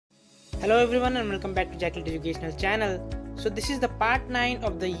Hello everyone and welcome back to Jackal Educational Channel. So this is the part 9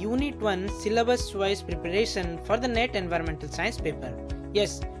 of the Unit 1 syllabus wise preparation for the NET Environmental Science paper.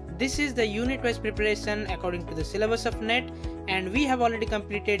 Yes, this is the unit wise preparation according to the syllabus of NET, and we have already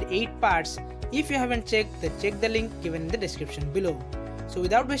completed 8 parts. If you haven't checked, then check the link given in the description below. So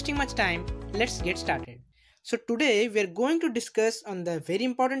without wasting much time, let's get started. So today we are going to discuss on the very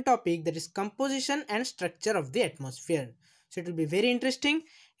important topic, that is composition and structure of the atmosphere. So it will be very interesting,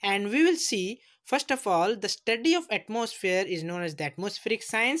 and we will see, first of all, the study of atmosphere is known as the atmospheric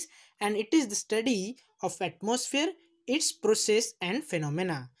science, and it is the study of atmosphere, its process and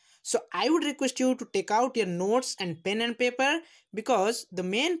phenomena. So I would request you to take out your notes and pen and paper, because the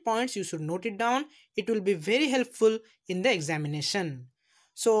main points you should note it down. It will be very helpful in the examination.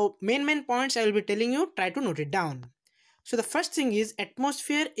 So main points I will be telling you, try to note it down. So the first thing is,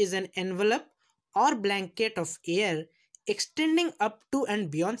 atmosphere is an envelope or blanket of air extending up to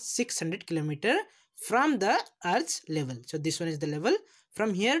and beyond 600 km from the Earth's level. So this one is the level.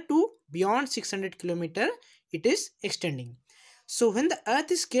 From here to beyond 600 km it is extending. So when the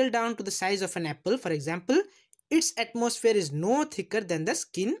Earth is scaled down to the size of an apple, for example, its atmosphere is no thicker than the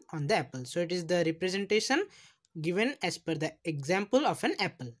skin on the apple. So it is the representation given as per the example of an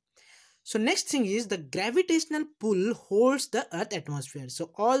apple. So next thing is, the gravitational pull holds the Earth atmosphere. So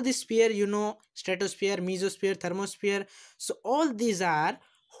all this sphere, you know, stratosphere, mesosphere, thermosphere, so all these are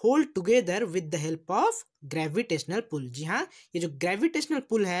hold together with the help of gravitational pull. जी हाँ, ये जो gravitational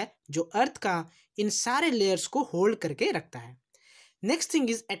pull है जो Earth का, इन सारे layers को hold करके रखता है. Next thing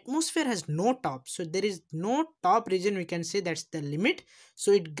is, atmosphere has no top. So there is no top region, we can say that's the limit.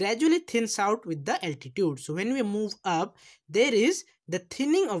 So it gradually thins out with the altitude. So when we move up, there is the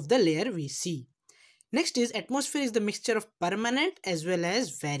thinning of the layer we see. Next is, atmosphere is the mixture of permanent as well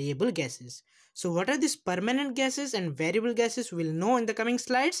as variable gases. So what are these permanent gases and variable gases, we'll know in the coming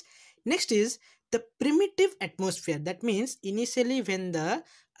slides. Next is the primitive atmosphere. That means initially when the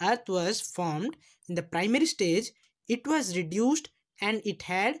Earth was formed, in the primary stage, it was reduced and it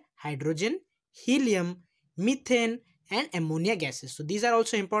had hydrogen, helium, methane and ammonia gases. So these are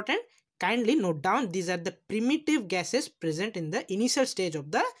also important. Kindly note down, these are the primitive gases present in the initial stage of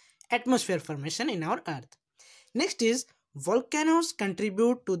the atmosphere formation in our Earth. Next is, volcanoes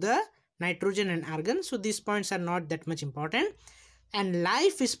contribute to the nitrogen and argon. So these points are not that much important. And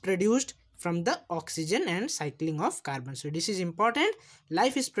life is produced from the oxygen and cycling of carbon. So this is important.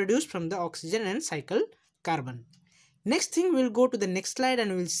 Life is produced from the oxygen and cycled carbon. Next thing, we'll go to the next slide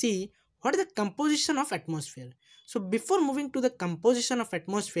and we'll see what is the composition of atmosphere. So before moving to the composition of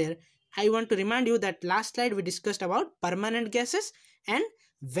atmosphere, I want to remind you that last slide we discussed about permanent gases and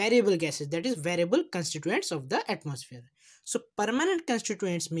variable gases, that is variable constituents of the atmosphere. So permanent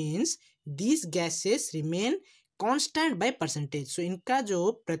constituents means these gases remain constant by percentage. So इनका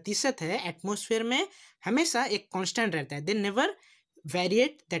जो प्रतिशत है atmosphere में हमेशा एक constant रहता है. They never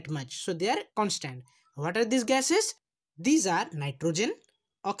variate that much. So they are constant. What are these gases? These are nitrogen,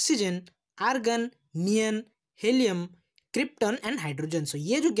 oxygen, argon, neon, helium, krypton and hydrogen. So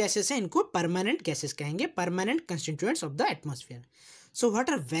ये जो gases हैं इनको permanent gases कहेंगे, permanent constituents of the atmosphere. So what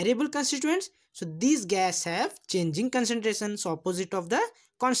are variable constituents? So these gas have changing concentration, so opposite of the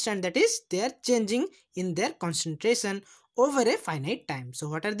constant, that is they are changing in their concentration over a finite time. So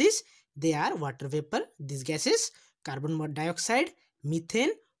what are these? They are water vapor, these gases, carbon dioxide,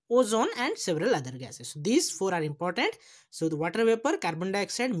 methane, ozone and several other gases. So these four are important. So the water vapor, carbon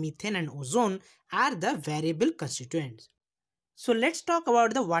dioxide, methane and ozone are the variable constituents. So let's talk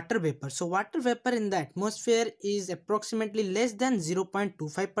about the water vapor. So water vapor in the atmosphere is approximately less than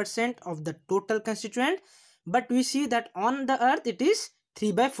 0.25% of the total constituent, but we see that on the Earth it is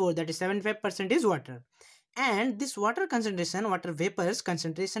 3/4, that is 75% is water. And this water concentration, water vapor's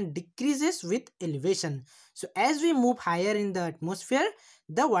concentration decreases with elevation. So as we move higher in the atmosphere,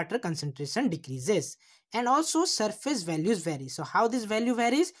 the water concentration decreases, and also surface values vary. So how this value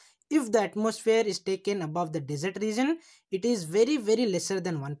varies? If the atmosphere is taken above the desert region, it is very lesser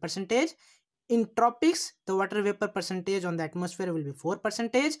than 1%. In tropics, the water vapor percentage on the atmosphere will be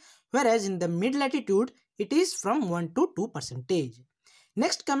 4%, whereas in the mid latitude it is from 1 to 2%.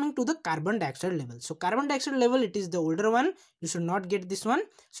 Next, coming to the carbon dioxide level. So carbon dioxide level, it is the older one, you should not get this one.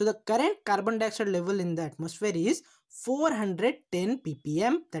 So the current carbon dioxide level in the atmosphere is 410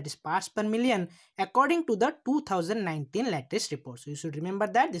 ppm, that is parts per million, according to the 2019 latest report. So you should remember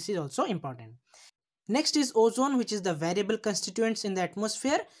that, this is also important. Next is ozone, which is the variable constituents in the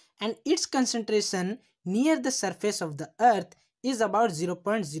atmosphere, and its concentration near the surface of the Earth is about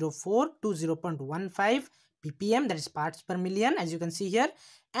 0.04 to 0.15 ppm, that is parts per million, as you can see here,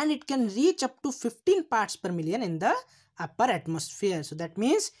 and it can reach up to 15 parts per million in the upper atmosphere. So that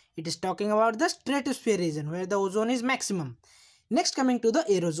means it is talking about the stratosphere region where the ozone is maximum. Next, coming to the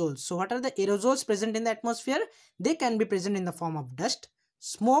aerosols. So what are the aerosols present in the atmosphere? They can be present in the form of dust,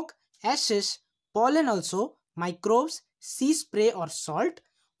 smoke, ashes, pollen also, microbes, sea spray or salt,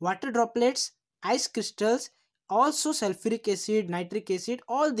 water droplets, ice crystals, also sulfuric acid, nitric acid,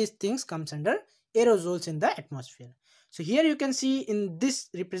 all these things comes under aerosols in the atmosphere. So here you can see in this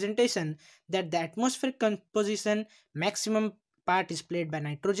representation that the atmospheric composition maximum part is played by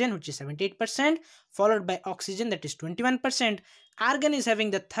nitrogen, which is 78%, followed by oxygen, that is 21%. Argon is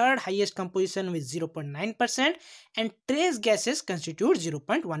having the third highest composition with 0.9%, and trace gases constitute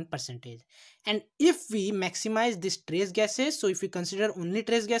 0.1%. And if we maximize these trace gases, so if we consider only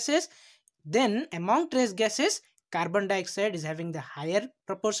trace gases, then among trace gases, carbon dioxide is having the higher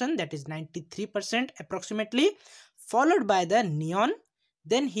proportion, that is 93% approximately, followed by the neon,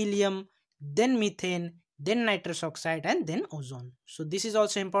 then helium, then methane, then nitrous oxide, and then ozone. So this is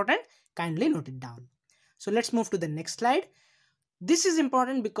also important. Kindly note it down. So let's move to the next slide. This is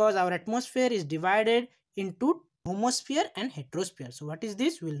important because our atmosphere is divided into homosphere and heterosphere. So what is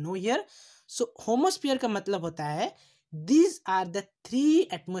this? We'll know here. So homosphere का मतलब होता है these are the three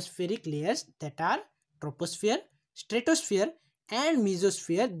atmospheric layers that are troposphere, stratosphere, and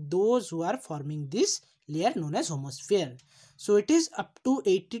mesosphere, those who are forming this layer known as homosphere. So it is up to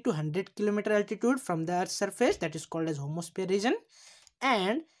 80 to 100 kilometer altitude from the Earth's surface, that is called as homosphere region.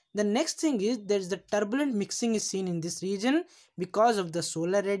 And the next thing is there is the turbulent mixing is seen in this region because of the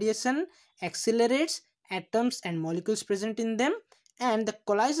solar radiation accelerates atoms and molecules present in them, and the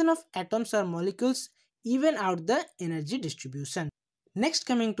collision of atoms or molecules even out the energy distribution. Next,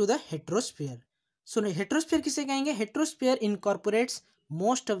 coming to the heterosphere. So heterosphere किसे कहेंगे? Heterosphere incorporates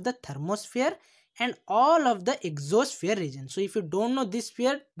most of the thermosphere and all of the exosphere region. So if you don't know this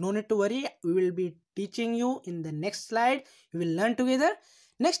sphere, no need to worry, we will be teaching you in the next slide. We will learn together.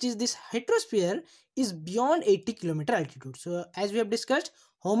 Next is this heterosphere is beyond 80 kilometer altitude. So as we have discussed,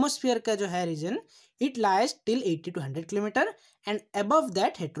 homosphere का जो है region, it lies till 80 to 100 kilometer, and above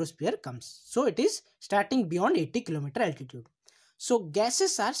that heterosphere comes. So it is starting beyond 80 kilometer altitude. So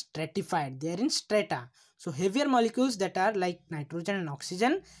gases are stratified, they are in strata. So heavier molecules that are like nitrogen and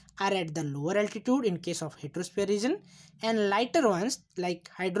oxygen are at the lower altitude in case of heterosphere region, and lighter ones like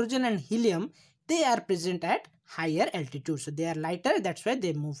hydrogen and helium, they are present at higher altitude. So they are lighter, that's why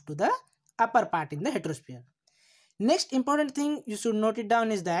they move to the upper part in the heterosphere. Next important thing you should note it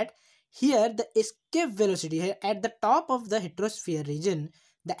down is that here the escape velocity, here at the top of the heterosphere region,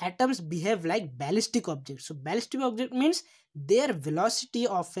 the atoms behave like ballistic objects. So ballistic object means their velocity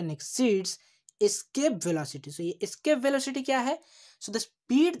often exceeds escape velocity. So escape velocity क्या है? So the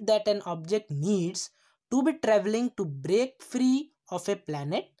speed that an object needs to be traveling to break free of a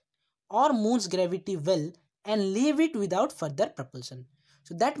planet or moon's gravity well and leave it without further propulsion.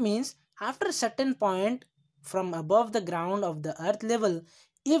 So that means after a certain point from above the ground of the earth level,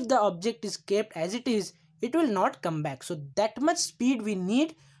 if the object is kept as it is, it will not come back. So that much speed we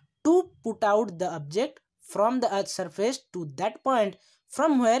need to put out the object from the earth's surface to that point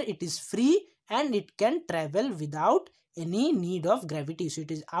from where it is free and it can travel without any need of gravity. So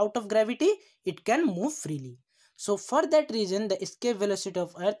it is out of gravity, it can move freely. So for that reason, the escape velocity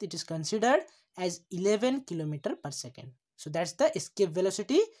of earth, it is considered as 11 km per second. So that's the escape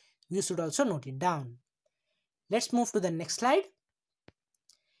velocity. You should also note it down. Let's move to the next slide.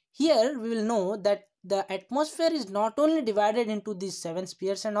 Here we will know that the atmosphere is not only divided into these 7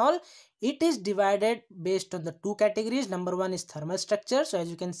 spheres and all, it is divided based on the 2 categories. Number 1 is thermal structure. So as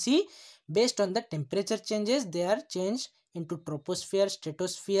you can see, based on the temperature changes, they are changed into troposphere,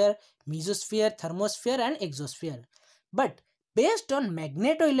 stratosphere, mesosphere, thermosphere, and exosphere. But based on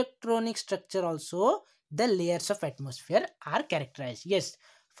magnetoelectronic structure also, the layers of atmosphere are characterized. Yes,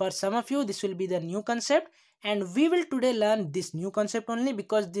 for some of you this will be the new concept, and we will today learn this new concept only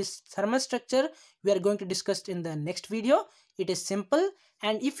because this thermal structure we are going to discuss in the next video. It is simple,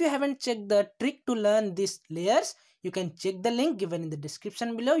 and if you haven't checked the trick to learn these layers, you can check the link given in the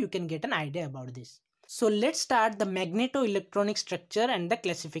description below. You can get an idea about this. So let's start the magnetoelectronic structure and the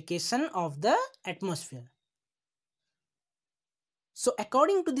classification of the atmosphere. So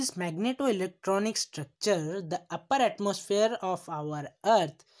according to this magnetoelectronic structure, the upper atmosphere of our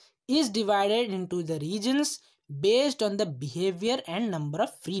Earth is divided into the regions based on the behavior and number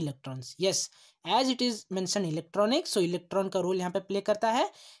of free electrons. Yes, as it is mentioned electronic, so electron का role यहाँ पे play करता है,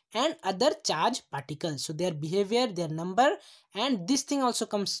 and other charged particles. So their behavior, their number, and this thing also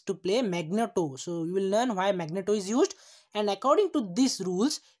comes to play magneto. So you will learn why magneto is used, and according to these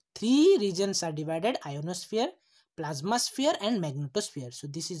rules, 3 regions are divided: ionosphere, plasmasphere, and magnetosphere. So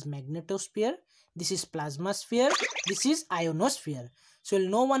this is magnetosphere, this is plasma sphere, this is ionosphere. So we'll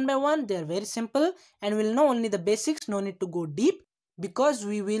know one by one. They are very simple and we'll know only the basics, no need to go deep, because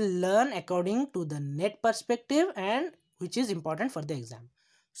we will learn according to the net perspective and which is important for the exam.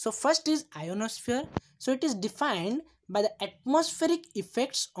 So first is ionosphere. So it is defined by the atmospheric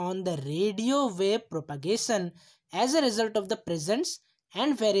effects on the radio wave propagation as a result of the presence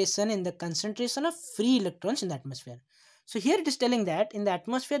and variation in the concentration of free electrons in the atmosphere. So here it is telling that in the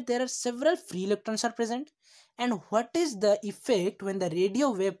atmosphere there are several free electrons are present, and what is the effect when the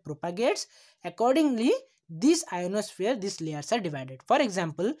radio wave propagates. Accordingly, this ionosphere, these layers are divided. For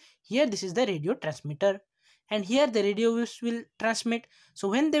example, here this is the radio transmitter, and here the radio waves will transmit. So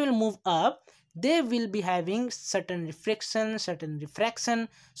when they will move up, they will be having certain reflection, certain refraction.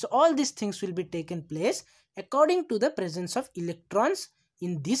 So all these things will be taken place according to the presence of electrons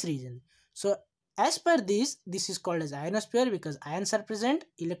in this region. So as per this is called as ionosphere because ions are present,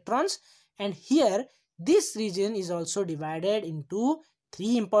 electrons, and here this region is also divided into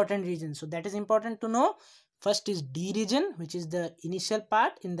three important regions. So that is important to know. First is D region, which is the initial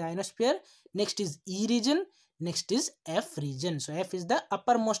part in the ionosphere. Next is E region. Next is F region. So F is the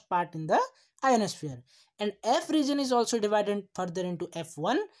uppermost part in the ionosphere. And F region is also divided further into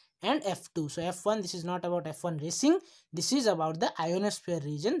F1 and F2. So F1, this is not about F1 racing. This is about the ionosphere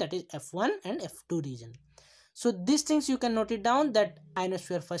region, that is F1 and F2 region. So these things you can note it down, that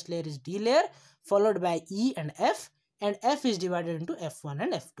ionosphere first layer is D layer, followed by E and F is divided into F1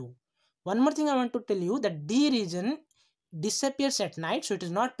 and F2. One more thing I want to tell you, that D region disappears at night, so it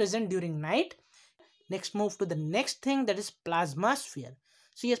is not present during night. Next, move to the next thing, that is plasma sphere.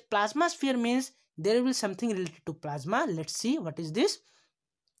 So yes, plasma sphere means there will be something related to plasma. Let's see what is this.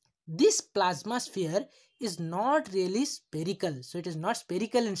 This plasma sphere is not really spherical. So it is not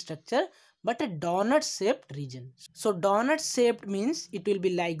spherical in structure, but a donut shaped region. So donut shaped means it will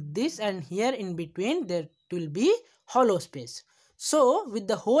be like this, and here in between there will be hollow space. So with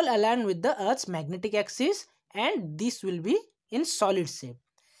the hole aligned with the Earth's magnetic axis, and this will be in solid shape.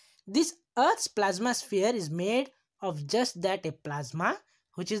 This Earth's plasma sphere is made of just that, a plasma,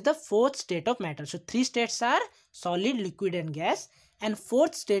 which is the fourth state of matter. So three states are solid, liquid and gas, and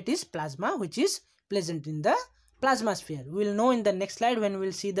fourth state is plasma, which is present in the plasma sphere. We will know in the next slide when we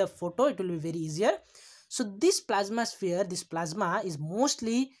will see the photo, it will be very easier. So this plasma sphere, this plasma is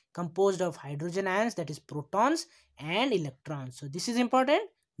mostly composed of hydrogen ions, that is protons and electrons. So this is important.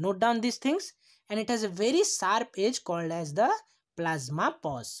 Note down these things. And it has a very sharp edge called as the plasma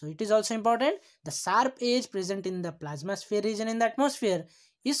pause. So it is also important. The sharp edge present in the plasma sphere region in the atmosphere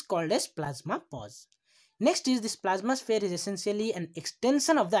is called as plasma pause. Next is this plasma sphere is essentially an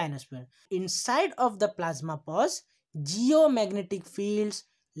extension of the ionosphere. Inside of the plasma pause, geomagnetic fields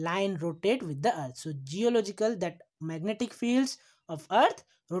line rotate with the Earth. So geological, that magnetic fields of Earth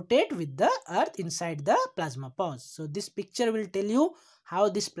rotate with the Earth inside the plasma pause. So this picture will tell you how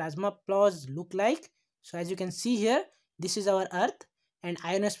this plasma pause look like. So as you can see here, this is our Earth and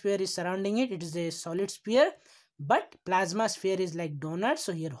ionosphere is surrounding it. It is a solid sphere, but plasma sphere is like donut.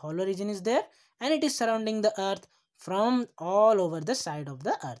 So here hollow region is there, and it is surrounding the Earth from all over the side of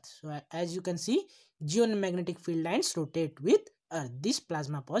the Earth. So as you can see, geomagnetic field lines rotate with Earth, this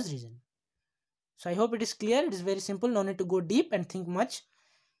plasma pause region. So I hope it is clear. It is very simple. No need to go deep and think much.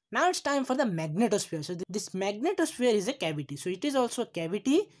 Now it's time for the magnetosphere. So this magnetosphere is a cavity. So it is also a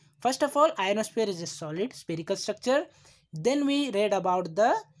cavity. First of all, ionosphere is a solid spherical structure. Then we read about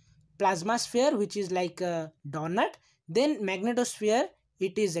the plasma sphere, which is like a donut. Then magnetosphere,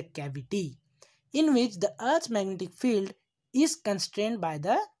 it is a cavity in which the Earth's magnetic field is constrained by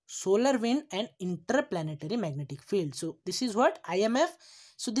the solar wind and interplanetary magnetic field. So this is what IMF.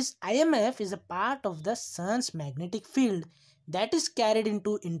 So this IMF is a part of the sun's magnetic field that is carried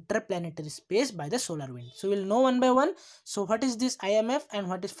into interplanetary space by the solar wind. So we'll know one by one. So what is this IMF and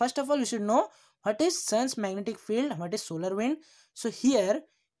what is, first of all, we should know what is sun's magnetic field, what is solar wind. So here,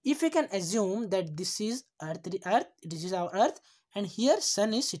 if we can assume that this is Earth, this is our Earth, and here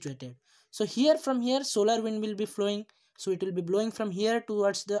sun is situated. So here, from here, solar wind will be flowing. So it will be blowing from here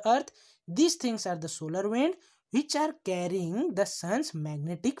towards the Earth. These things are the solar wind, which are carrying the sun's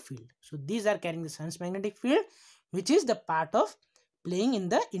magnetic field. So these are carrying the sun's magnetic field, which is the part of playing in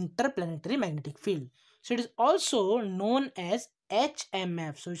the interplanetary magnetic field. So it is also known as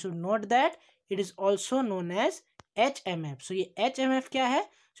HMF. So you should note that it is also known as HMF. So ये HMF क्या है?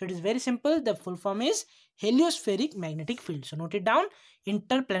 So it is very simple. The full form is heliospheric magnetic field. So note it down,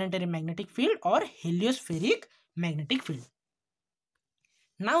 interplanetary magnetic field or heliospheric magnetic field.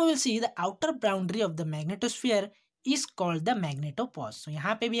 Now we will see the outer boundary of the magnetosphere is called the magnetopause. So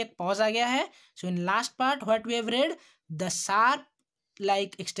यहाँ पे भी एक pause आ गया है. So in last part what we have read, the sharp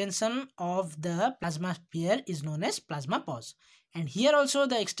like extension of the plasma sphere is known as plasma pause. And here also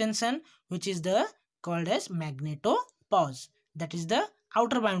the extension which is the called as magnetopause. That is the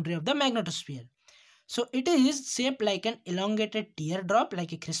outer boundary of the magnetosphere. So it is shaped like an elongated teardrop,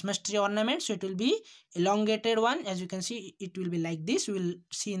 like a Christmas tree ornament. So it will be elongated one. As you can see, it will be like this. We will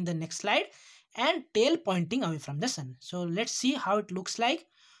see in the next slide. And tail pointing away from the sun. So let's see how it looks like.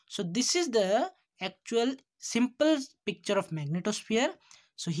 So this is the actual simple picture of magnetosphere.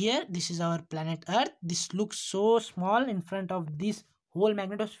 So here, this is our planet Earth. This looks so small in front of this whole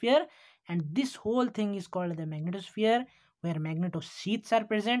magnetosphere. And this whole thing is called the magnetosphere, where magnetosheaths are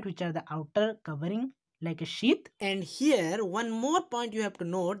present, which are the outer covering like a sheath. And here one more point you have to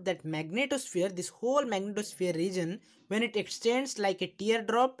note, that magnetosphere, this whole magnetosphere region, when it extends like a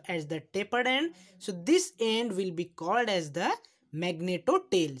teardrop as the tapered end, so this end will be called as the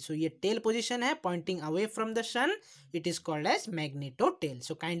magnetotail. So ये tail position है pointing away from the sun, it is called as magnetotail.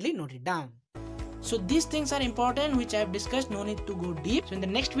 So kindly note it down. So these things are important which I have discussed, no need to go deep. So in the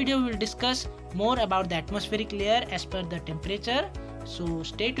next video we will discuss more about the atmospheric layer as per the temperature. So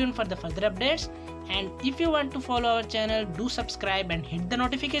stay tuned for the further updates, and if you want to follow our channel, do subscribe and hit the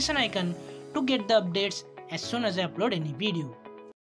notification icon to get the updates as soon as I upload any video.